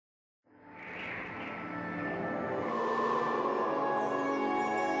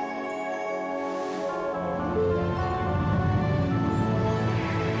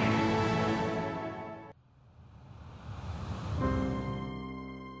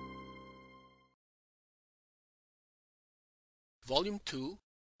Volume 2,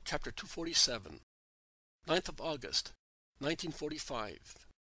 Chapter 247, 9th of August, 1945.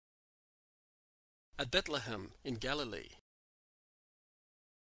 At Bethlehem in Galilee.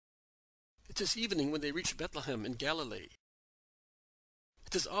 It is evening when they reach Bethlehem in Galilee.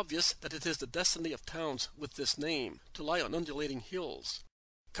 It is obvious that it is the destiny of towns with this name to lie on undulating hills,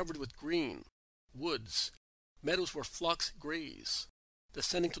 covered with green, woods, meadows where flocks graze,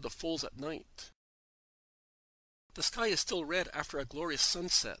 descending to the folds at night. The sky is still red after a glorious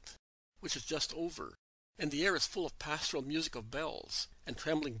sunset, which is just over, and the air is full of pastoral music of bells and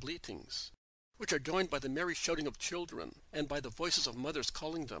trembling bleatings, which are joined by the merry shouting of children and by the voices of mothers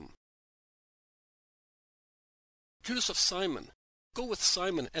calling them. Judas of Simon, go with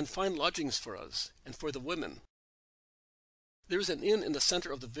Simon and find lodgings for us and for the women. There is an inn in the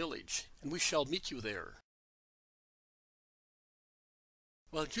center of the village, and we shall meet you there.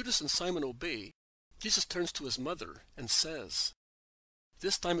 While Judas and Simon obey, Jesus turns to his mother and says,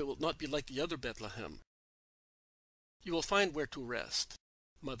 "This time it will not be like the other Bethlehem. You will find where to rest,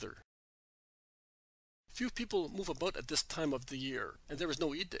 mother." Few people move about at this time of the year, and there is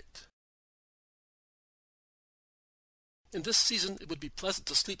no edict. In this season it would be pleasant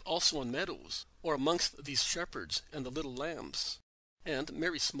to sleep also on meadows, or amongst these shepherds and the little lambs. And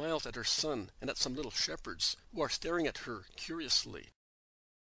Mary smiles at her son and at some little shepherds who are staring at her curiously.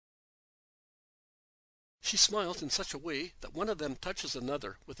 She smiles in such a way that one of them touches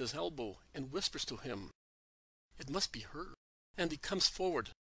another with his elbow and whispers to him, "It must be her." And he comes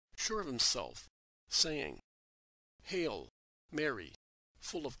forward, sure of himself, saying, "Hail, Mary,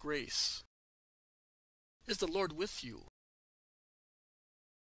 full of grace. Is the Lord with you?"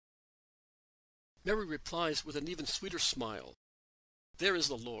 Mary replies with an even sweeter smile, "There is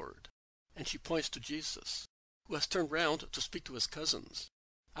the Lord," and she points to Jesus, who has turned round to speak to his cousins,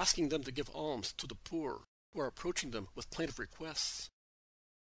 asking them to give alms to the poor who are approaching them with plaintive requests.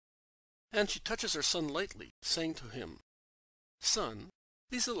 And she touches her son lightly, saying to him, "Son,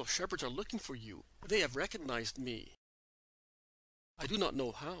 these little shepherds are looking for you. They have recognized me. I do not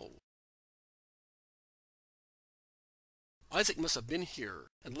know how. Isaac must have been here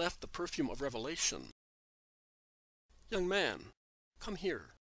and left the perfume of revelation. Young man, come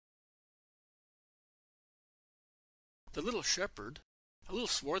here." The little shepherd, a little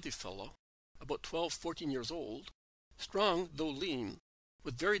swarthy fellow, about 12-14 years old, strong though lean,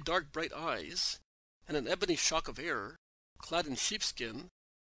 with very dark bright eyes, and an ebony shock of hair, clad in sheepskin,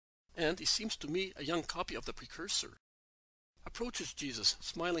 and he seems to me a young copy of the precursor, approaches Jesus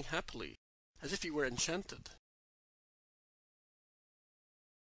smiling happily, as if he were enchanted.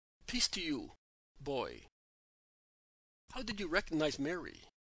 "Peace to you, boy. How did you recognize Mary?"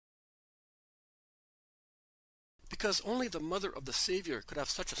 "Because only the mother of the Savior could have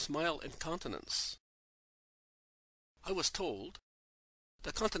such a smile and countenance. I was told,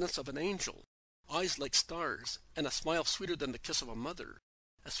 the countenance of an angel, eyes like stars, and a smile sweeter than the kiss of a mother,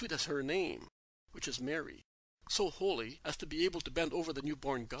 as sweet as her name, which is Mary, so holy as to be able to bend over the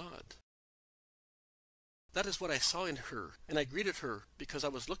newborn God. That is what I saw in her, and I greeted her because I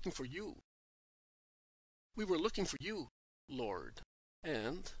was looking for you. We were looking for you, Lord,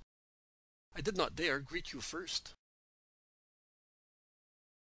 and I did not dare greet you first."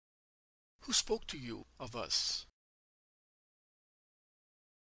 "Who spoke to you of us?"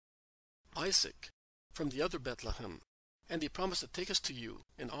 "Isaac, from the other Bethlehem, and he promised to take us to you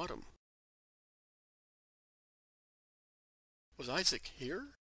in autumn." "Was Isaac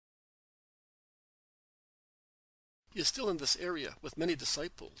here?" "He is still in this area with many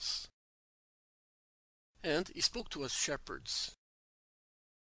disciples. And he spoke to us shepherds.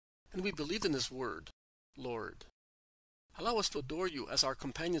 And we believed in his word, Lord. Allow us to adore you as our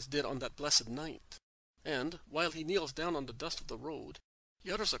companions did on that blessed night." And while he kneels down on the dust of the road,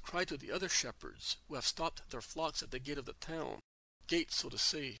 he utters a cry to the other shepherds who have stopped their flocks at the gate of the town, gate, so to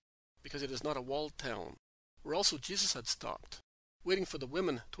say, because it is not a walled town, where also Jesus had stopped, waiting for the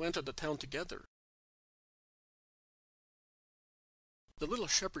women to enter the town together. The little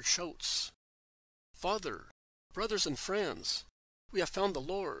shepherd shouts, "Father, brothers and friends, we have found the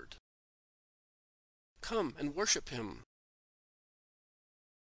Lord. Come and worship him."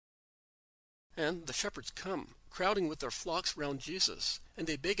 And the shepherds come, crowding with their flocks round Jesus, and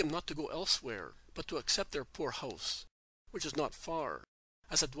they beg him not to go elsewhere, but to accept their poor house, which is not far,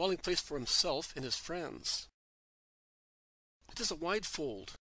 as a dwelling place for himself and his friends. "It is a wide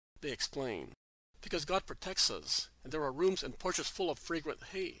fold," they explain, "because God protects us, and there are rooms and porches full of fragrant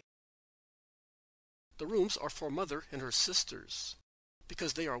hay. The rooms are for mother and her sisters,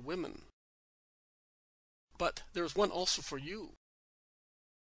 because they are women. But there is one also for you.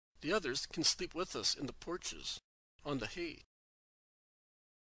 The others can sleep with us in the porches, on the hay."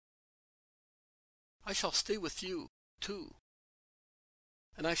 I shall stay with you, too,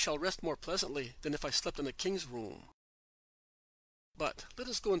 and I shall rest more pleasantly than if I slept in a king's room. But let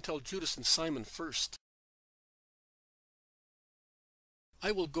us go and tell Judas and Simon first."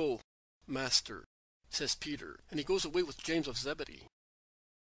 "I will go, Master," says Peter, and he goes away with James of Zebedee.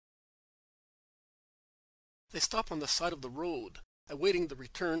 They stop on the side of the road, awaiting the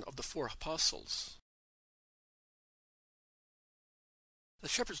return of the 4 apostles. The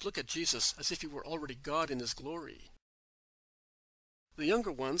shepherds look at Jesus as if he were already God in his glory. The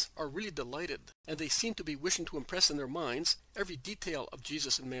younger ones are really delighted, and they seem to be wishing to impress in their minds every detail of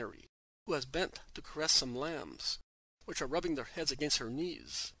Jesus and Mary, who has bent to caress some lambs, which are rubbing their heads against her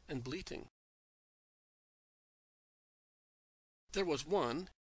knees and bleating. There was one,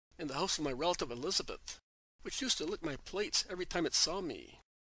 in the house of my relative Elizabeth, which used to lick my plates every time it saw me.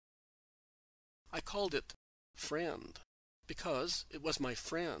 I called it friend, because it was my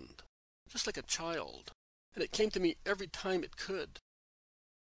friend, just like a child, and it came to me every time it could.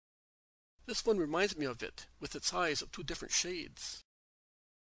 This one reminds me of it, with its eyes of 2 different shades.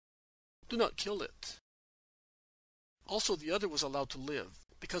 Do not kill it. Also, the other was allowed to live,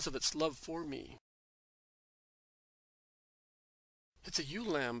 because of its love for me. It's a ewe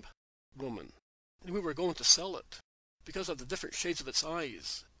lamb, woman, and we were going to sell it, because of the different shades of its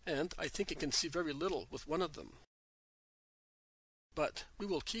eyes, and I think it can see very little with one of them. But we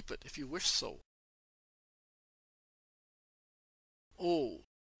will keep it if you wish so." "Oh,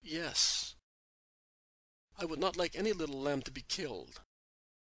 yes. I would not like any little lamb to be killed.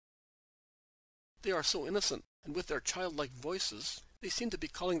 They are so innocent, and with their childlike voices, they seem to be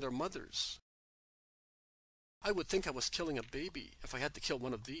calling their mothers. I would think I was killing a baby if I had to kill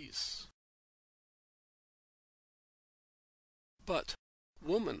one of these." "But,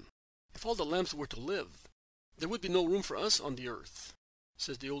 woman, if all the lambs were to live, there would be no room for us on the earth,"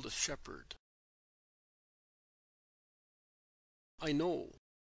 says the oldest shepherd. "I know.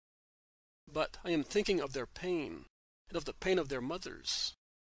 But I am thinking of their pain, and of the pain of their mothers.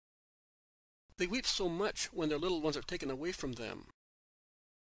 They weep so much when their little ones are taken away from them.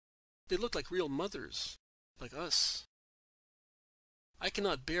 They look like real mothers, like us. I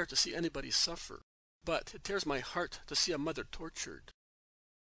cannot bear to see anybody suffer, but it tears my heart to see a mother tortured.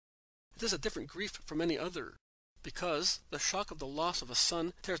 It is a different grief from any other, because the shock of the loss of a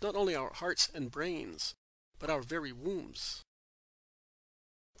son tears not only our hearts and brains, but our very wombs.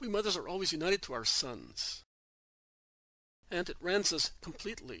 We mothers are always united to our sons, and it rends us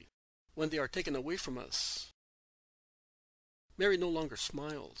completely when they are taken away from us." Mary no longer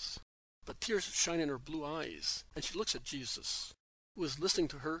smiles, but tears shine in her blue eyes, and she looks at Jesus, who is listening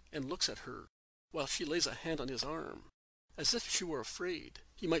to her and looks at her, while she lays a hand on his arm, as if she were afraid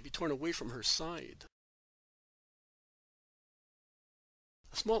he might be torn away from her side.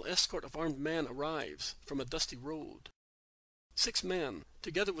 A small escort of armed men arrives from a dusty road. 6 men,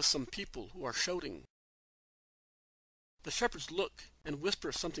 together with some people who are shouting. The shepherds look and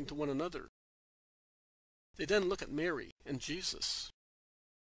whisper something to one another. They then look at Mary and Jesus.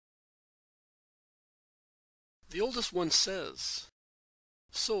 The oldest one says,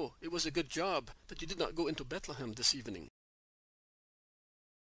 "So it was a good job that you did not go into Bethlehem this evening."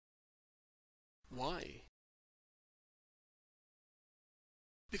 "Why?"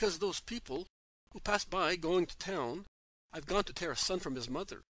 "Because those people who passed by going to town, I've gone to tear a son from his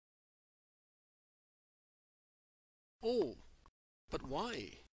mother." "Oh, but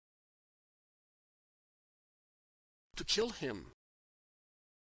why?" "To kill him."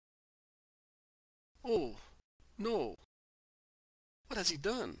 "Oh, no. What has he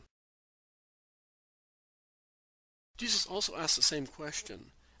done?" Jesus also asks the same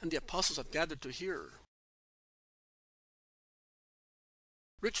question, and the apostles have gathered to hear.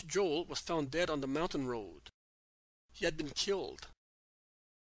 Rich Joel was found dead on the mountain road. He had been killed.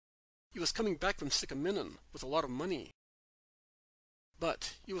 He was coming back from Sycaminin with a lot of money.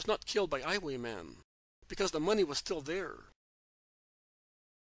 But he was not killed by highwaymen, because the money was still there.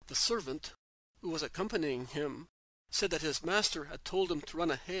 The servant, who was accompanying him, said that his master had told him to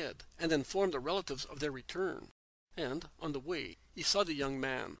run ahead and inform the relatives of their return, and, on the way, he saw the young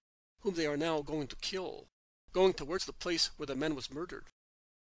man, whom they are now going to kill, going towards the place where the man was murdered.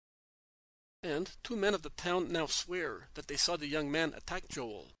 And 2 men of the town now swear that they saw the young man attack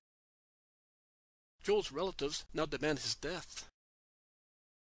Joel. Joel's relatives now demand his death.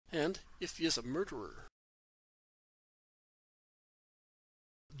 And if he is a murderer.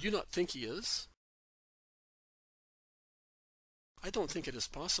 Do you not think he is? I don't think it is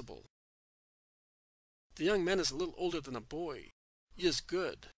possible. The young man is a little older than a boy. He is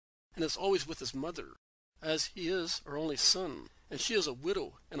good, and is always with his mother, as he is her only son, and she is a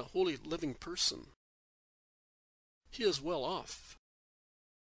widow and a holy living person. He is well off.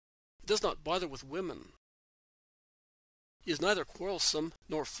 He does not bother with women. He is neither quarrelsome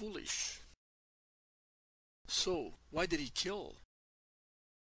nor foolish. So, why did he kill?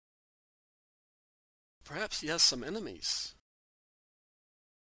 Perhaps he has some enemies.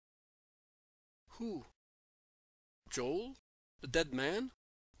 Who? Joel, the dead man,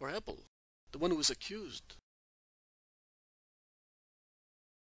 or Abel, the one who is accused?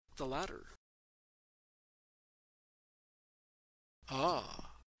 The latter.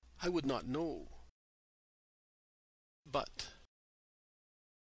 Ah, I would not know. But,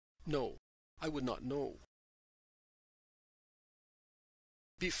 no, I would not know.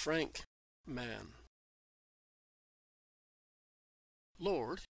 Be frank, man.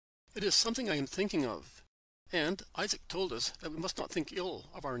 Lord, it is something I am thinking of, and Isaac told us that we must not think ill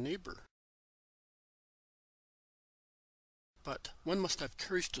of our neighbor. But one must have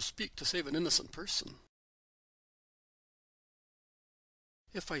courage to speak to save an innocent person.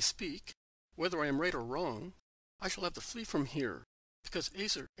 If I speak, whether I am right or wrong, I shall have to flee from here, because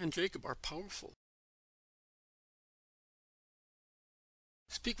Esau and Jacob are powerful.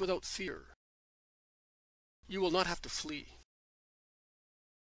 Speak without fear. You will not have to flee.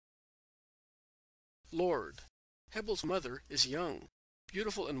 Lord, Hebel's mother is young,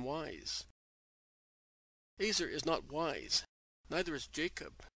 beautiful and wise. Esau is not wise, neither is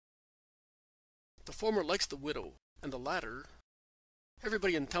Jacob. The former likes the widow, and the latter...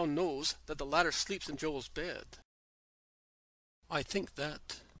 Everybody in town knows that the latter sleeps in Joel's bed. I think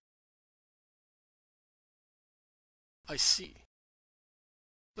that... I see.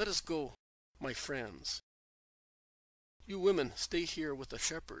 Let us go, my friends. You women stay here with the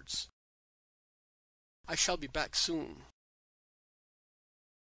shepherds. I shall be back soon.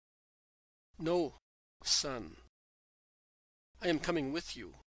 No, son. I am coming with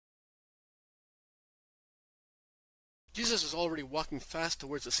you. Jesus is already walking fast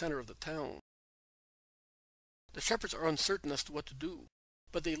towards the center of the town. The shepherds are uncertain as to what to do,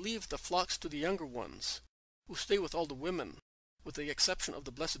 but they leave the flocks to the younger ones, who stay with all the women, with the exception of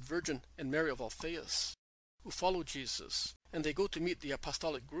the Blessed Virgin and Mary of Alphaeus, who follow Jesus, and they go to meet the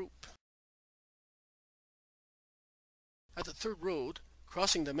apostolic group. At the third road,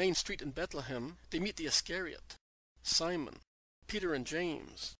 crossing the main street in Bethlehem, they meet the Iscariot, Simon, Peter and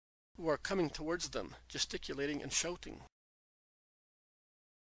James, who are coming towards them, gesticulating and shouting.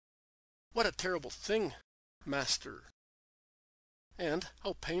 What a terrible thing, Master! And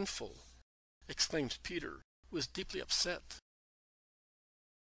how painful, exclaims Peter, who is deeply upset.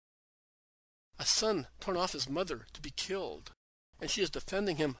 A son torn off his mother to be killed, and she is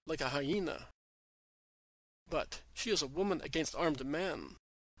defending him like a hyena. But she is a woman against armed men,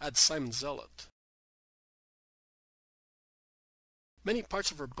 adds Simon Zealot. Many parts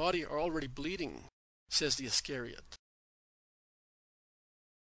of her body are already bleeding, says the Iscariot.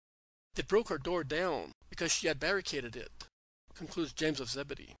 They broke her door down because she had barricaded it, concludes James of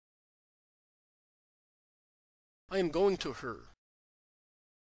Zebedee. I am going to her.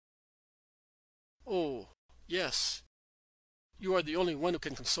 Oh, yes, you are the only one who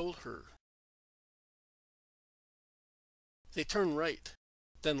can console her. They turn right,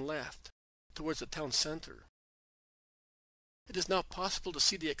 then left, towards the town center. It is now possible to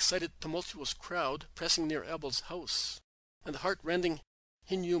see the excited, tumultuous crowd pressing near Abel's house, and the heart-rending,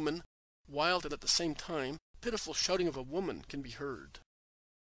 inhuman, wild and at the same time pitiful shouting of a woman can be heard.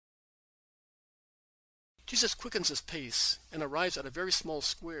 Jesus quickens his pace and arrives at a very small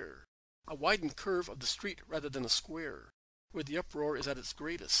square, a widened curve of the street rather than a square, where the uproar is at its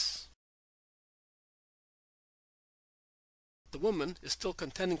greatest. The woman is still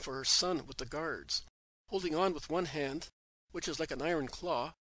contending for her son with the guards, holding on with one hand, which is like an iron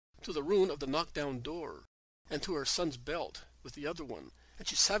claw, to the ruin of the knocked-down door, and to her son's belt with the other one, and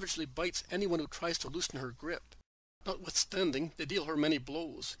she savagely bites anyone who tries to loosen her grip. Notwithstanding, they deal her many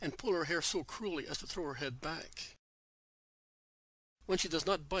blows, and pull her hair so cruelly as to throw her head back. When she does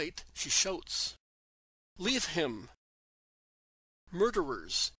not bite, she shouts, "Leave him!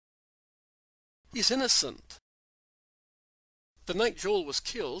 Murderers! He's innocent! The night Joel was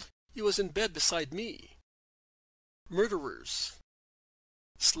killed, he was in bed beside me. Murderers!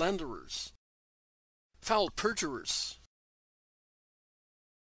 Slanderers! Foul perjurers!"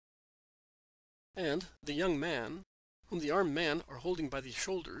 And the young man, whom the armed men are holding by the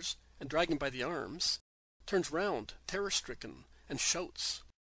shoulders and dragging by the arms, turns round, terror-stricken, and shouts,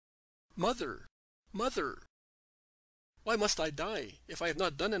 "Mother! Mother! Why must I die if I have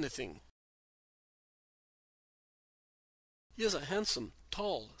not done anything?" He is a handsome,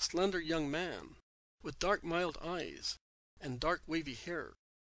 tall, slender young man, with dark mild eyes and dark wavy hair.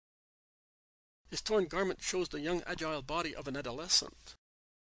 His torn garment shows the young agile body of an adolescent.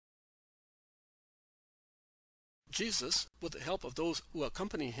 Jesus, with the help of those who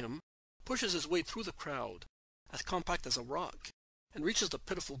accompany him, pushes his way through the crowd, as compact as a rock, and reaches the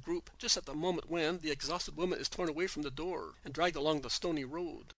pitiful group just at the moment when the exhausted woman is torn away from the door and dragged along the stony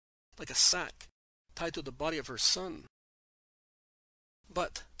road, like a sack, tied to the body of her son.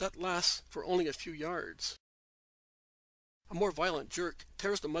 But that lasts for only a few yards. A more violent jerk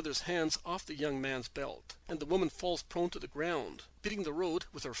tears the mother's hands off the young man's belt, and the woman falls prone to the ground, beating the road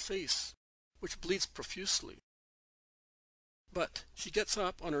with her face, which bleeds profusely. But she gets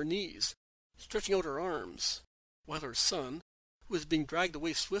up on her knees, stretching out her arms, while her son, who is being dragged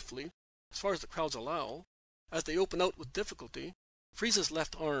away swiftly, as far as the crowds allow, as they open out with difficulty, frees his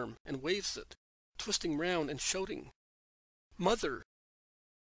left arm and waves it, twisting round and shouting, "Mother!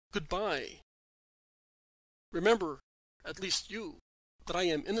 Goodbye! Remember, at least you, that I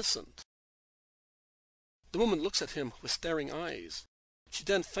am innocent." The woman looks at him with staring eyes. She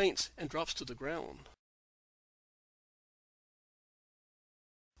then faints and drops to the ground.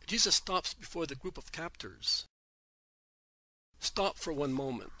 Jesus stops before the group of captors. "Stop for one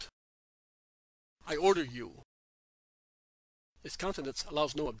moment. I order you." His countenance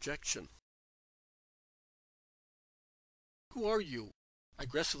allows no objection. "Who are you?"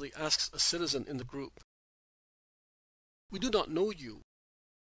 aggressively asks a citizen in the group. "We do not know you.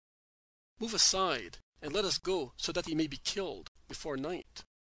 Move aside and let us go so that he may be killed before night."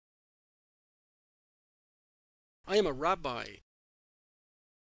 "I am a rabbi,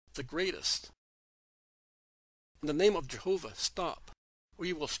 the greatest. In the name of Jehovah, stop, or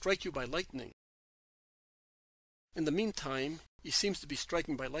he will strike you by lightning." In the meantime, he seems to be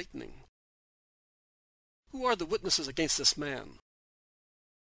striking by lightning. "Who are the witnesses against this man?"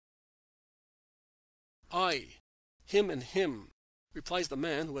 "I, him and him," replies the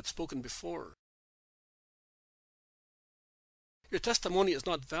man who had spoken before. "Your testimony is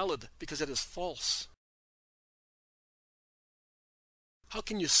not valid because it is false." "How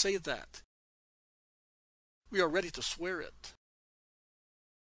can you say that?" "We are ready to swear it."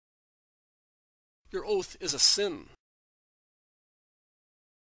 "Your oath is a sin."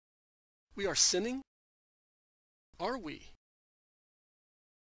 "We are sinning? Are we?"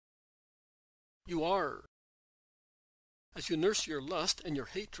 "You are. As you nurse your lust and your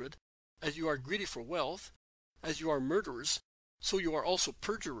hatred, as you are greedy for wealth, as you are murderers, so you are also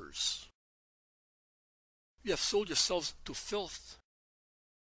perjurers. You have sold yourselves to filth.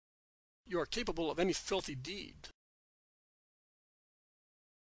 You are capable of any filthy deed.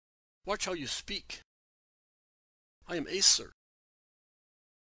 Watch how you speak. I am Aser.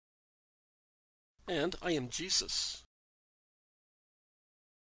 And I am Jesus.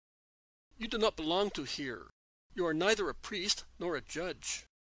 You do not belong to here. You are neither a priest nor a judge.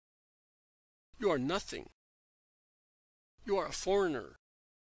 You are nothing. You are a foreigner.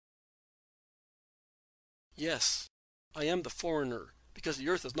 Yes, I am the foreigner, because the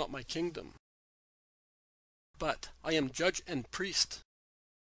earth is not my kingdom. But I am judge and priest,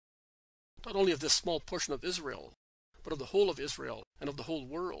 not only of this small portion of Israel, but of the whole of Israel and of the whole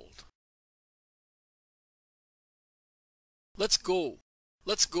world. Let's go!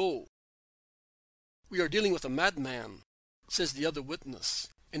 Let's go! We are dealing with a madman, says the other witness,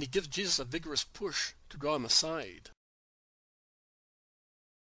 and he gives Jesus a vigorous push to draw him aside.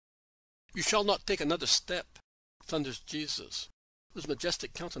 You shall not take another step, thunders Jesus, whose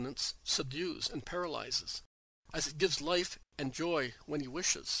majestic countenance subdues and paralyzes, as it gives life and joy when he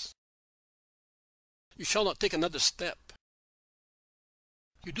wishes. You shall not take another step.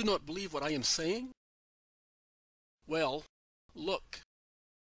 You do not believe what I am saying? Well, look.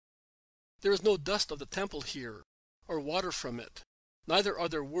 There is no dust of the temple here, or water from it, neither are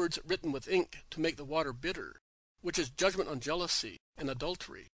there words written with ink to make the water bitter, which is judgment on jealousy and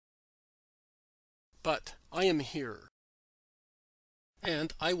adultery. But I am here,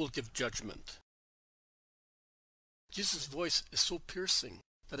 and I will give judgment. Jesus' voice is so piercing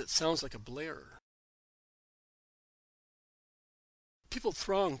that it sounds like a blare. People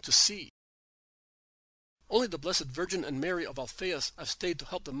throng to see. Only the Blessed Virgin and Mary of Alphaeus have stayed to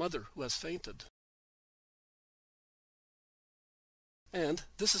help the mother who has fainted. And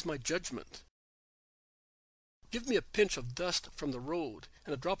this is my judgment. Give me a pinch of dust from the road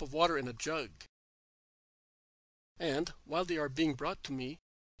and a drop of water in a jug. And while they are being brought to me,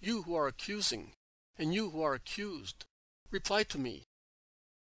 you who are accusing, and you who are accused, reply to me.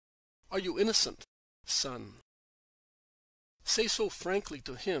 Are you innocent, son? Say so frankly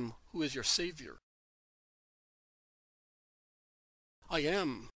to him who is your Savior. I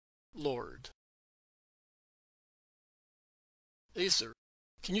am, Lord. Aser,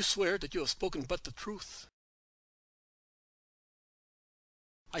 can you swear that you have spoken but the truth?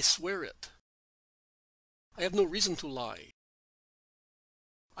 I swear it. I have no reason to lie.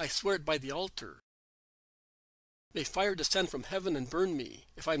 I swear it by the altar. May fire descend from heaven and burn me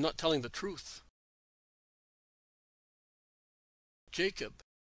if I am not telling the truth. Jacob,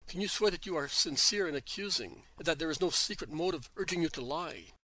 can you swear that you are sincere in accusing, and that there is no secret motive urging you to lie?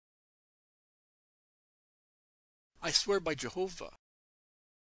 I swear by Jehovah.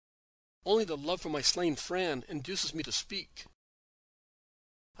 Only the love for my slain friend induces me to speak.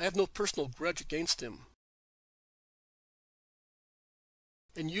 I have no personal grudge against him.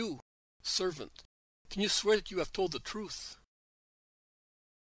 And you, servant, can you swear that you have told the truth?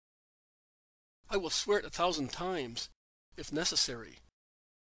 I will swear it 1,000 times, if necessary.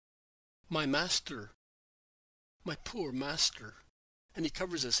 My master, my poor master, and he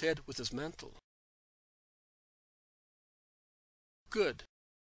covers his head with his mantle. Good.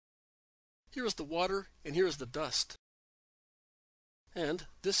 Here is the water, and here is the dust. And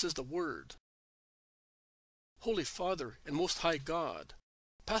this is the word. Holy Father and Most High God,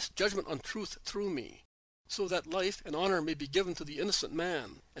 pass judgment on truth through me, so that life and honor may be given to the innocent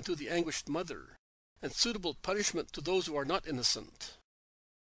man and to the anguished mother, and suitable punishment to those who are not innocent.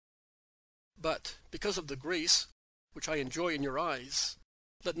 But, because of the grace which I enjoy in your eyes,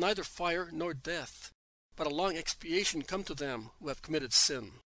 let neither fire nor death, but a long expiation come to them who have committed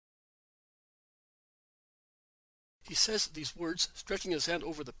sin. He says these words, stretching his hand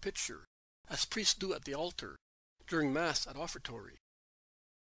over the pitcher, as priests do at the altar, during Mass at offertory.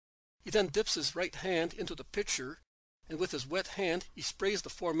 He then dips his right hand into the pitcher, and with his wet hand he sprays the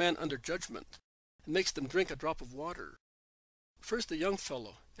 4 men under judgment, and makes them drink a drop of water. First the young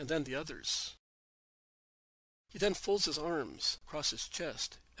fellow, and then the others. He then folds his arms across his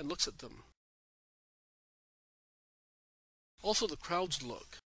chest and looks at them. Also the crowds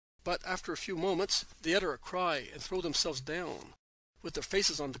look, but after a few moments they utter a cry and throw themselves down, with their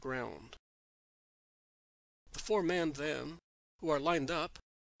faces on the ground. The 4 men then, who are lined up,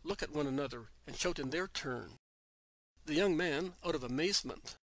 look at one another and shout in their turn. The young man out of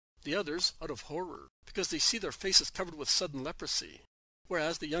amazement, the others out of horror, because they see their faces covered with sudden leprosy,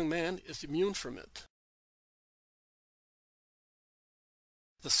 whereas the young man is immune from it.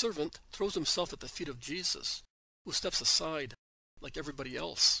 The servant throws himself at the feet of Jesus, who steps aside, like everybody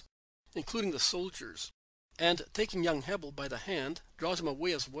else, including the soldiers, and taking young Hebel by the hand, draws him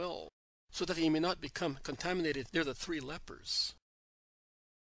away as well, so that he may not become contaminated near the 3 lepers.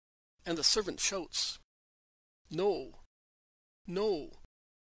 And the servant shouts, "No, no,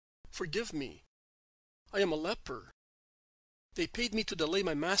 forgive me. I am a leper. They paid me to delay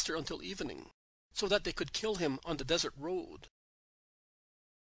my master until evening, so that they could kill him on the desert road.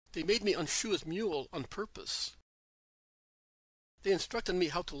 They made me unshoe his mule on purpose. They instructed me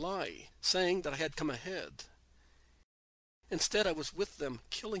how to lie, saying that I had come ahead. Instead, I was with them,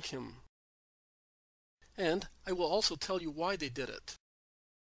 killing him. And I will also tell you why they did it.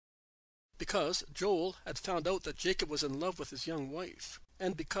 Because Joel had found out that Jacob was in love with his young wife,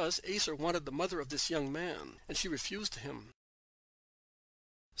 and because Aser wanted the mother of this young man, and she refused him.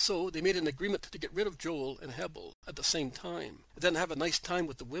 So they made an agreement to get rid of Joel and Hebel at the same time, and then have a nice time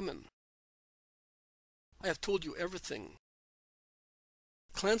with the women. I have told you everything.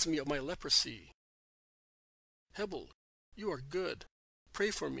 Cleanse me of my leprosy. Hebel, you are good.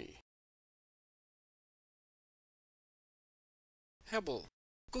 Pray for me. Hebel,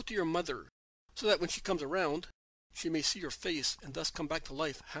 go to your mother, so that when she comes around, she may see your face and thus come back to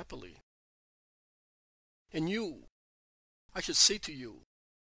life happily. And you, I should say to you,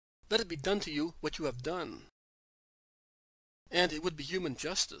 let it be done to you what you have done. And it would be human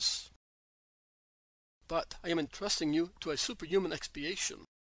justice. But I am entrusting you to a superhuman expiation.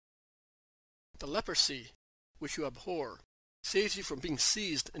 The leprosy, which you abhor, saves you from being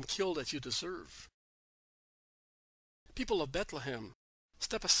seized and killed as you deserve. People of Bethlehem,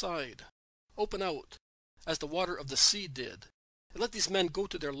 step aside, open out, as the water of the sea did, and let these men go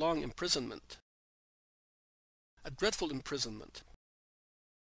to their long imprisonment. A dreadful imprisonment,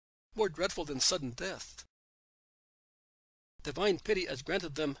 more dreadful than sudden death. Divine pity has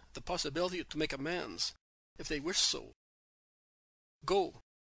granted them the possibility to make amends, if they wish so. Go.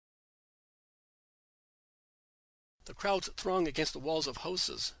 The crowds throng against the walls of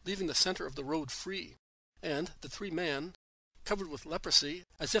houses, leaving the center of the road free, and the 3 men, covered with leprosy,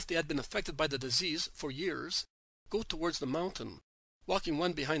 as if they had been affected by the disease for years, go towards the mountain, walking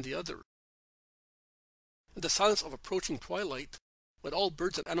one behind the other. In the silence of approaching twilight, when all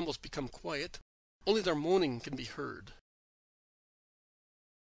birds and animals become quiet, only their moaning can be heard.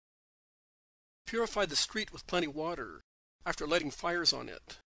 Purify the street with plenty water, after lighting fires on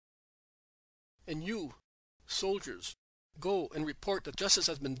it. And you, soldiers, go and report that justice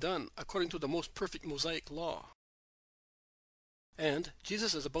has been done according to the most perfect Mosaic law. And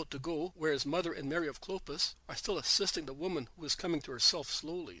Jesus is about to go where his mother and Mary of Clopas are still assisting the woman who is coming to herself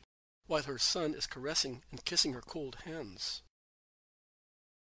slowly, while her son is caressing and kissing her cold hands.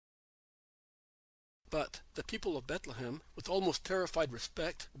 But the people of Bethlehem, with almost terrified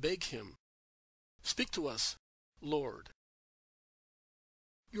respect, beg him, "Speak to us, Lord.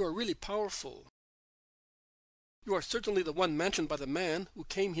 You are really powerful. You are certainly the one mentioned by the man who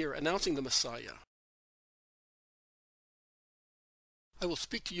came here announcing the Messiah. I will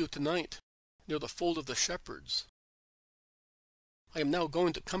speak to you tonight, near the fold of the shepherds. I am now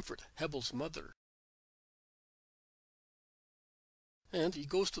going to comfort Hebel's mother." And he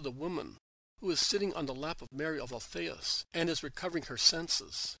goes to the woman, who is sitting on the lap of Mary of Alphaeus, and is recovering her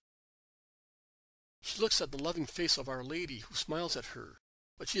senses. She looks at the loving face of Our Lady, who smiles at her,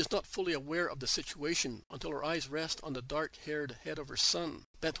 but she is not fully aware of the situation until her eyes rest on the dark-haired head of her son,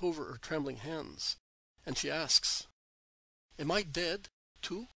 bent over her trembling hands, and she asks, "Am I dead,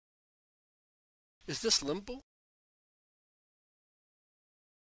 too? Is this limbo?"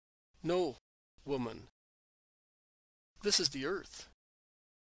 "No, woman. This is the earth.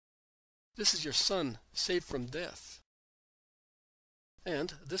 This is your son, saved from death. And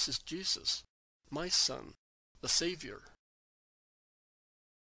this is Jesus, my son, the Savior."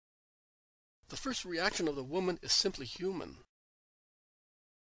 The first reaction of the woman is simply human.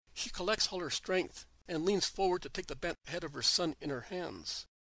 She collects all her strength and leans forward to take the bent head of her son in her hands.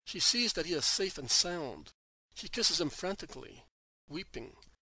 She sees that he is safe and sound. She kisses him frantically, weeping,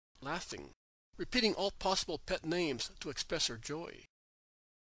 laughing, repeating all possible pet names to express her joy.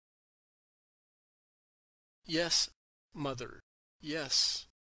 "Yes, mother, yes.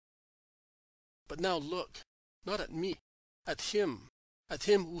 But now look, not at me, at him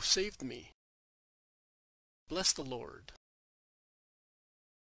who saved me. Bless the Lord."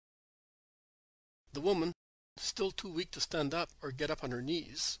 The woman, still too weak to stand up or get up on her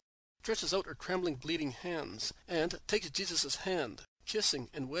knees, stretches out her trembling, bleeding hands and takes Jesus' hand, kissing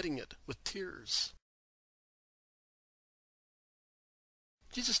and wetting it with tears.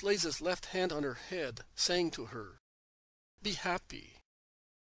 Jesus lays his left hand on her head, saying to her, "Be happy,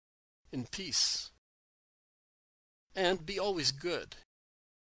 in peace, and be always good.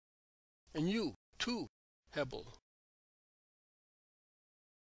 And you, too, Hebel."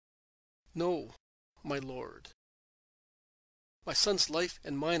 "No, my Lord. My son's life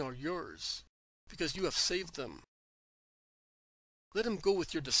and mine are yours, because you have saved them. Let him go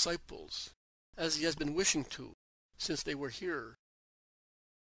with your disciples, as he has been wishing to, since they were here.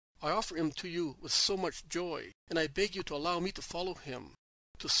 I offer him to you with so much joy, and I beg you to allow me to follow him,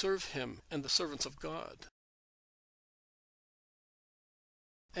 to serve him and the servants of God."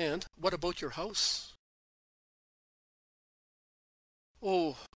 "And what about your house?"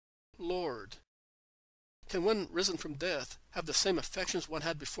 "Oh, Lord, can one risen from death have the same affections one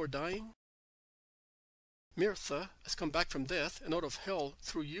had before dying? Mirtha has come back from death and out of hell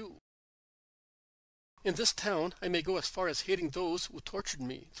through you. In this town I may go as far as hating those who tortured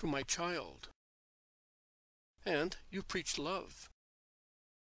me through my child. And you preach love.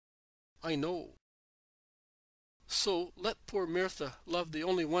 I know. So let poor Mirtha love the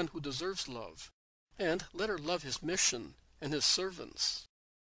only one who deserves love, and let her love his mission and his servants.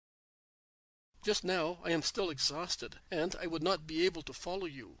 Just now I am still exhausted, and I would not be able to follow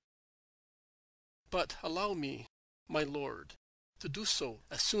you. But allow me, my Lord, to do so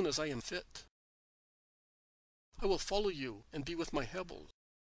as soon as I am fit. I will follow you and be with my Hebel.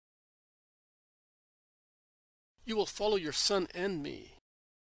 You will follow your son and me.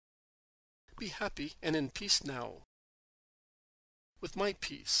 Be happy and in peace now. With my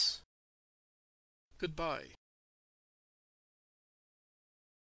peace. Goodbye."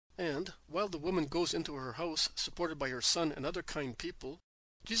 And while the woman goes into her house, supported by her son and other kind people,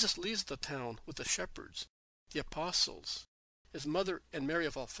 Jesus leaves the town with the shepherds, the apostles, his mother and Mary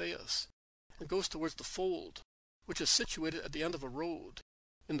of Alphaeus, and goes towards the fold, which is situated at the end of a road,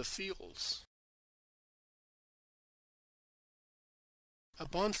 in the fields. A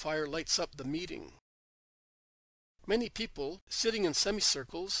bonfire lights up the meeting. Many people, sitting in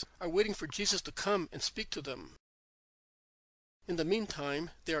semicircles, are waiting for Jesus to come and speak to them. In the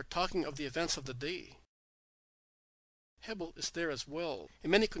meantime, they are talking of the events of the day. Hebel is there as well,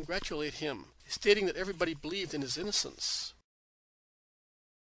 and many congratulate him, stating that everybody believed in his innocence.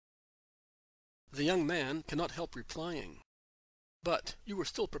 The young man cannot help replying, "But you were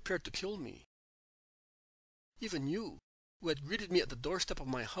still prepared to kill me. Even you, who had greeted me at the doorstep of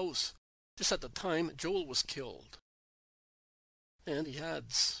my house, just at the time Joel was killed. And he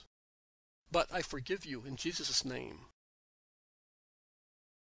adds, "But I forgive you in Jesus' name."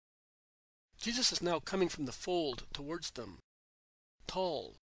 Jesus is now coming from the fold towards them,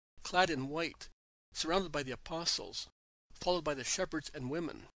 tall, clad in white, surrounded by the apostles, followed by the shepherds and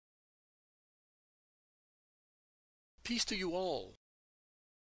women. Peace to you all.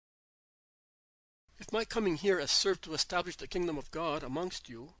 If my coming here has served to establish the kingdom of God amongst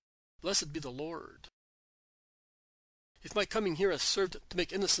you, blessed be the Lord. If my coming here has served to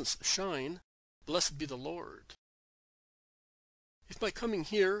make innocence shine, blessed be the Lord. If my coming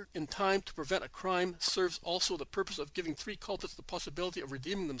here in time to prevent a crime serves also the purpose of giving three culprits the possibility of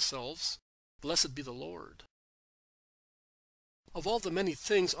redeeming themselves, blessed be the Lord. Of all the many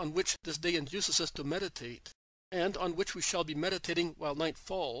things on which this day induces us to meditate, and on which we shall be meditating while night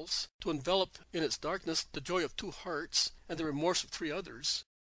falls, to envelop in its darkness the joy of two hearts and the remorse of three others,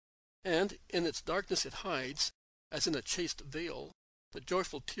 and in its darkness it hides, as in a chaste veil, the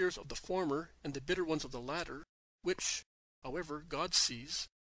joyful tears of the former and the bitter ones of the latter, which, however, God sees,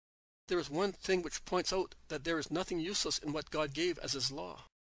 there is one thing which points out that there is nothing useless in what God gave as his law.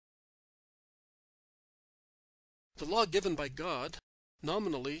 The law given by God,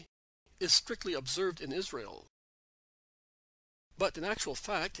 nominally, is strictly observed in Israel. But in actual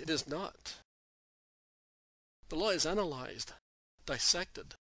fact, it is not. The law is analyzed,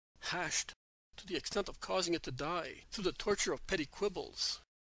 dissected, hashed, to the extent of causing it to die through the torture of petty quibbles.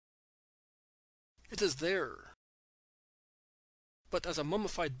 It is there. But as a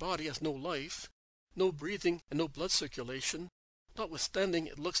mummified body has no life, no breathing and no blood circulation, notwithstanding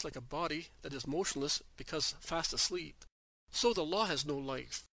it looks like a body that is motionless because fast asleep, so the law has no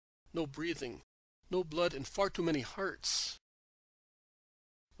life, no breathing, no blood in far too many hearts.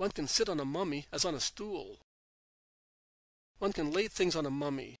 One can sit on a mummy as on a stool. One can lay things on a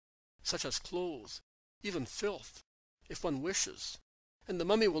mummy, such as clothes, even filth, if one wishes, and the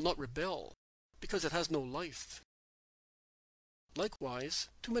mummy will not rebel, because it has no life. Likewise,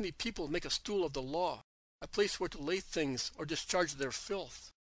 too many people make a stool of the law, a place where to lay things or discharge their filth,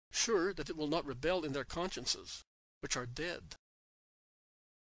 sure that it will not rebel in their consciences, which are dead.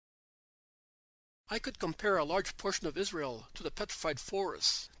 I could compare a large portion of Israel to the petrified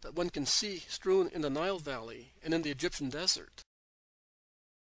forests that one can see strewn in the Nile Valley and in the Egyptian desert.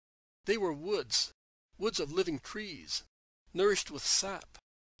 They were woods, woods of living trees, nourished with sap,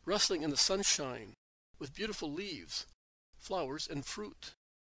 rustling in the sunshine, with beautiful leaves, flowers, and fruit.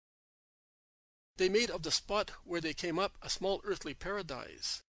 They made of the spot where they came up a small earthly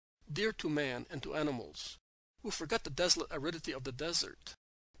paradise, dear to man and to animals, who forgot the desolate aridity of the desert,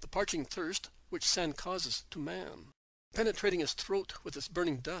 the parching thirst which sand causes to man, penetrating his throat with its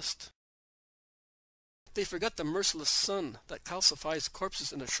burning dust. They forgot the merciless sun that calcifies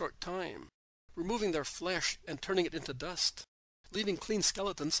corpses in a short time, removing their flesh and turning it into dust, leaving clean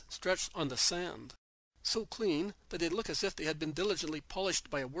skeletons stretched on the sand, so clean that they look as if they had been diligently polished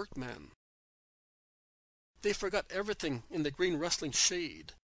by a workman. They forgot everything in the green rustling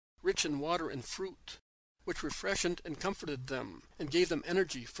shade, rich in water and fruit, which refreshed and comforted them and gave them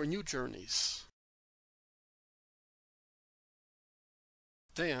energy for new journeys.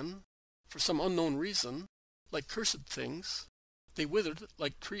 Then, for some unknown reason, like cursed things, they withered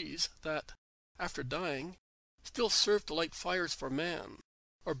like trees that, after dying, still serve to light fires for man,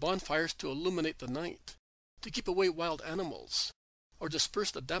 or bonfires to illuminate the night, to keep away wild animals, or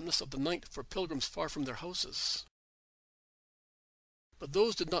disperse the dampness of the night for pilgrims far from their houses. But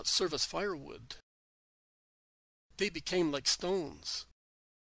those did not serve as firewood. They became like stones.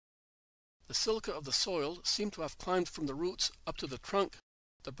 The silica of the soil seemed to have climbed from the roots up to the trunk,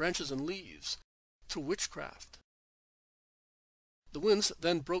 the branches and leaves, through witchcraft. The winds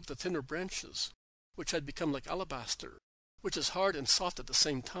then broke the thinner branches, which had become like alabaster, which is hard and soft at the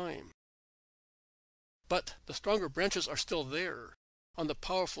same time. But the stronger branches are still there, on the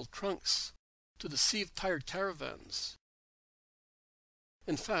powerful trunks, to deceive tired caravans.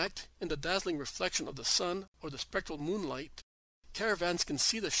 In fact, in the dazzling reflection of the sun or the spectral moonlight, caravans can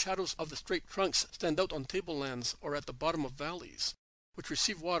see the shadows of the straight trunks stand out on tablelands or at the bottom of valleys, which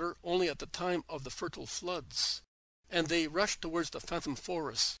receive water only at the time of the fertile floods, and they rush towards the phantom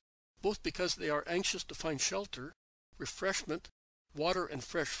forests, both because they are anxious to find shelter, refreshment, water, and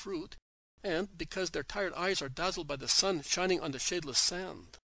fresh fruit, and because their tired eyes are dazzled by the sun shining on the shadeless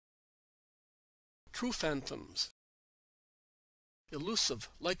sand. True phantoms, elusive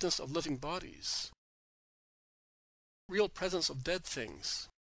likeness of living bodies, real presence of dead things.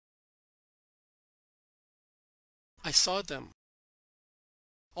 I saw them.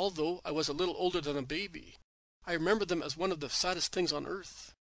 Although I was a little older than a baby, I remember them as one of the saddest things on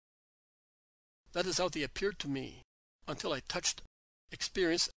earth. That is how they appeared to me, until I touched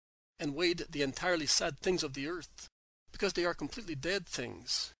experienced, and weighed the entirely sad things of the earth, because they are completely dead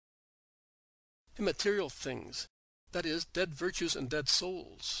things. Immaterial things, that is, dead virtues and dead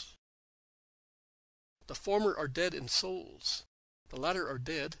souls. The former are dead in souls. The latter are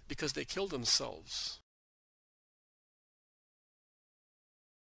dead because they kill themselves.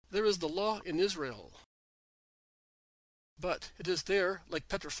 There is the law in Israel, but it is there like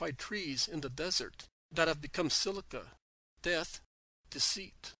petrified trees in the desert that have become silica, death,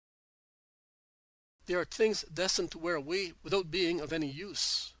 deceit. They are things destined to wear away without being of any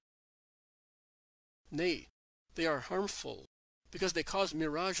use. Nay, they are harmful, because they cause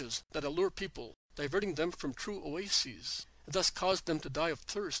mirages that allure people, diverting them from true oases, and thus cause them to die of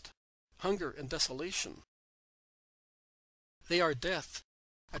thirst, hunger, and desolation. They are death,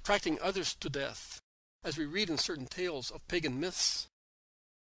 attracting others to death, as we read in certain tales of pagan myths.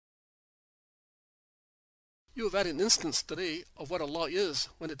 You have had an instance today of what a law is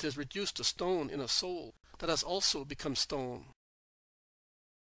when it is reduced to stone in a soul that has also become stone.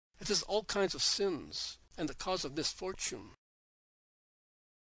 It is all kinds of sins and the cause of misfortune.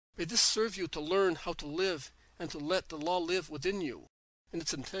 May this serve you to learn how to live and to let the law live within you in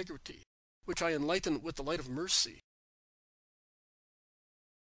its integrity, which I enlighten with the light of mercy.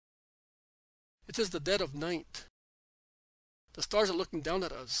 It is the dead of night. The stars are looking down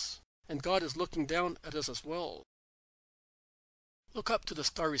at us, and God is looking down at us as well. Look up to the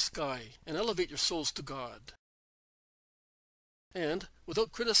starry sky and elevate your souls to God. And,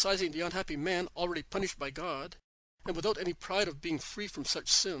 without criticizing the unhappy man already punished by God, and without any pride of being free from such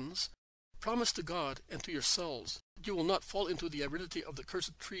sins, promise to God and to yourselves that you will not fall into the aridity of the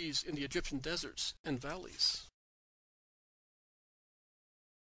cursed trees in the Egyptian deserts and valleys.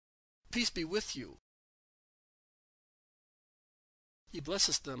 Peace be with you. He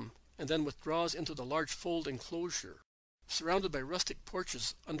blesses them, and then withdraws into the large fold enclosure, surrounded by rustic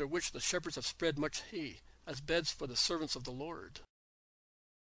porches under which the shepherds have spread much hay as beds for the servants of the Lord.